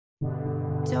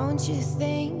Don't you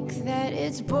think that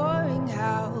it's boring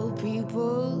how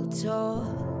people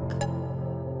talk?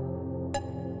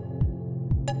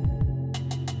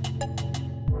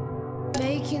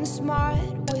 Making smart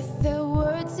with their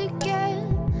words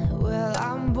again. Well,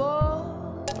 I'm bored,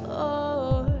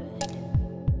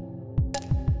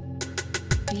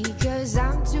 because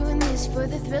I'm doing this for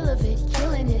the thrill of it,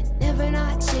 killing it, never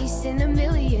not chasing a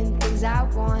million things I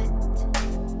want.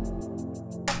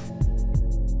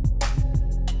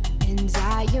 And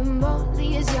I am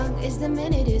only as young as the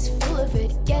minute is full of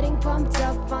it, getting pumped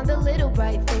up on the little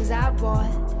bright things I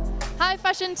bought. Hi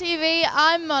Fashion TV,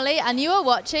 I'm Molly and you are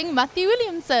watching Matthew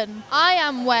Williamson. I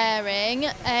am wearing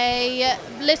a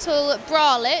little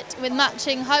bralette with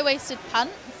matching high-waisted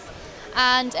pants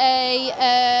and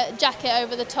a jacket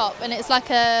over the top, and it's like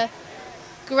a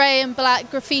grey and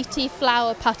black graffiti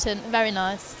flower pattern. Very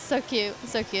nice, so cute,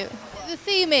 so cute. The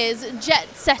theme is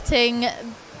jet-setting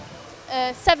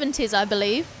 70s, I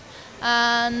believe,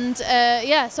 and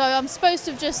yeah, so I'm supposed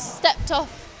to have just stepped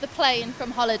off the plane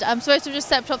from holiday. I'm supposed to have just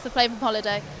stepped off the plane from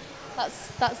holiday.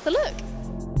 That's the look.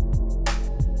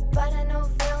 But I know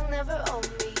they'll never own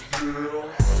me.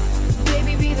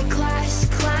 Baby, be the class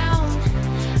clown.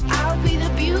 I'll be the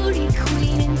beauty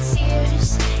queen in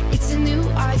tears. It's a new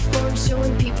art form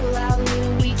showing people how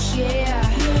little we care.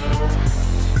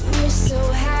 We're so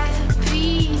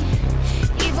happy,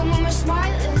 even when we're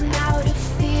smiling out of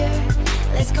fear.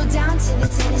 Let's go down to the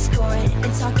tennis court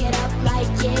and talk it up like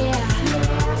yeah.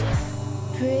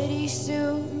 Pretty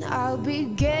soon I'll be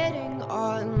getting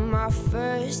on my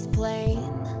first plane.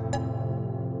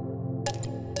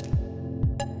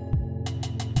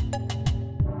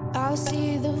 I'll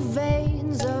see the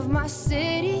veins of my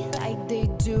city like they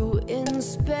do in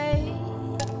space.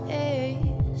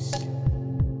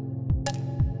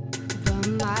 But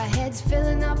my head's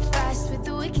filling up fast with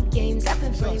the wicked games I've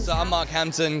been playing. So I'm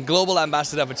Hampton, Global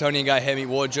Ambassador for Tony & Guy Hair Meet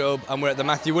Wardrobe, and we're at the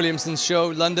Matthew Williamson show,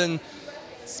 London,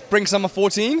 Spring Summer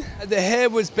 14. The hair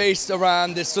was based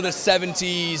around this sort of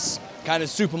 70s kind of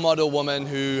supermodel woman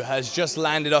who has just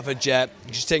landed off a jet.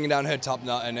 She's taking down her top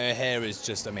knot and her hair is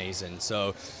just amazing.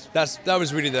 So that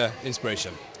was really the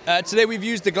inspiration. Today we've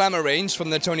used the Glamour range from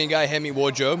the Tony & Guy Hair Meet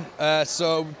Wardrobe.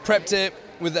 So prepped it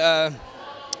with a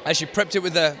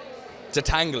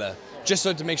detangler, just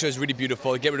so to make sure it's really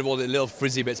beautiful, get rid of all the little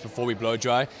frizzy bits before we blow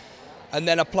dry. And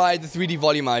then applied the 3D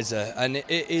volumizer, and it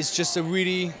is just a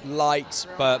really light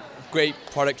but great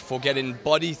product for getting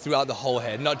body throughout the whole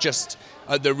hair, not just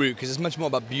at the root, because it's much more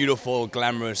about beautiful,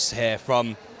 glamorous hair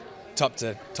from top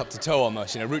to toe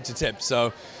almost, you know, root to tip.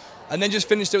 So, and then just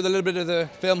finished it with a little bit of the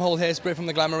film hold hairspray from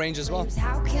the Glamour range as well.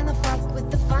 How can I fuck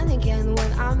with the fun again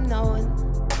when I'm known?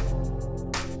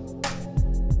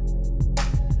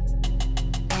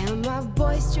 And my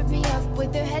boys trip me up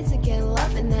with their heads again,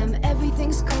 loving them.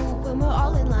 Everything's cool when we're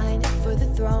all in line for the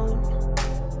throne.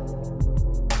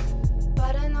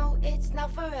 But I know it's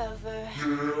not forever.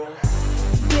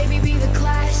 Baby, be the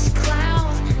class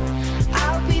clown.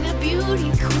 I'll be the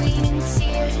beauty queen in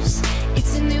tears.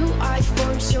 It's a new art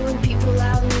form showing people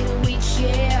how little we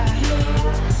care.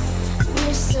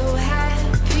 We're so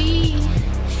happy,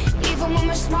 even when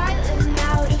we're smiling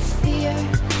out of fear.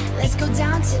 Let's go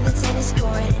down to the tennis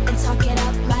court and talk it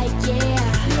up like yeah.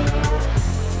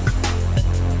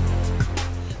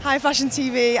 Hi Fashion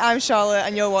TV, I'm Charlotte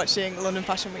and you're watching London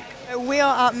Fashion Week. We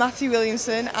are at Matthew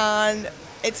Williamson and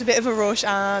it's a bit of a rush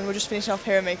and we're just finishing off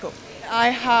hair and makeup. I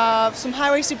have some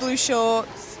high-waisted blue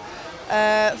shorts,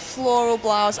 floral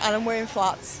blouse, and I'm wearing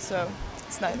flats, so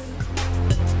it's nice.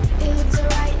 It looks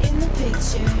alright in the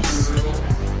pictures.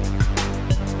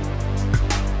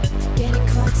 Getting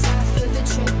caught out for the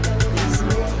trip though,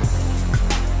 isn't it?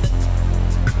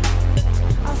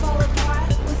 I'll fall apart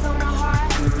with all my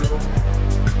heart.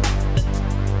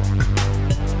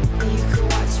 And you can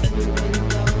watch from your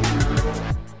window.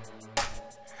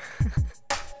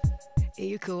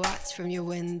 You can watch from your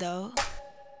window.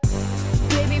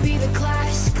 Baby, be the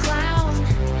class clown.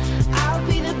 I'll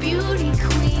be the beauty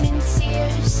queen in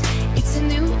tears. It's a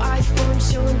new art form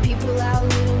showing people how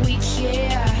little we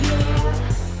care.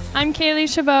 I'm Kayley,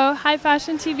 Chabot. Hi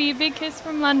Fashion TV, big kiss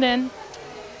from London.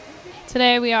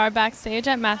 Today we are backstage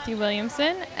at Matthew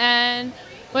Williamson, and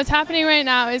what's happening right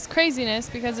now is craziness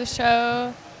because the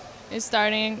show is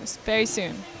starting very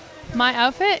soon. My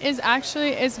outfit is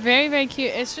very, very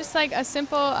cute. It's just like a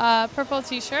simple purple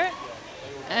t-shirt,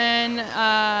 and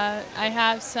I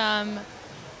have some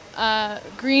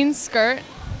green skirt,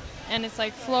 and it's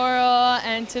like floral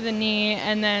and to the knee,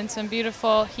 and then some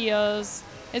beautiful heels.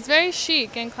 It's very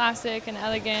chic and classic and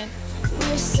elegant.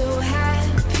 We're so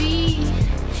happy,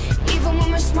 even when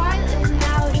we're smiling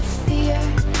out of fear.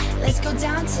 Let's Let's go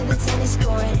down to the tennis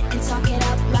court and talk it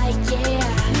up like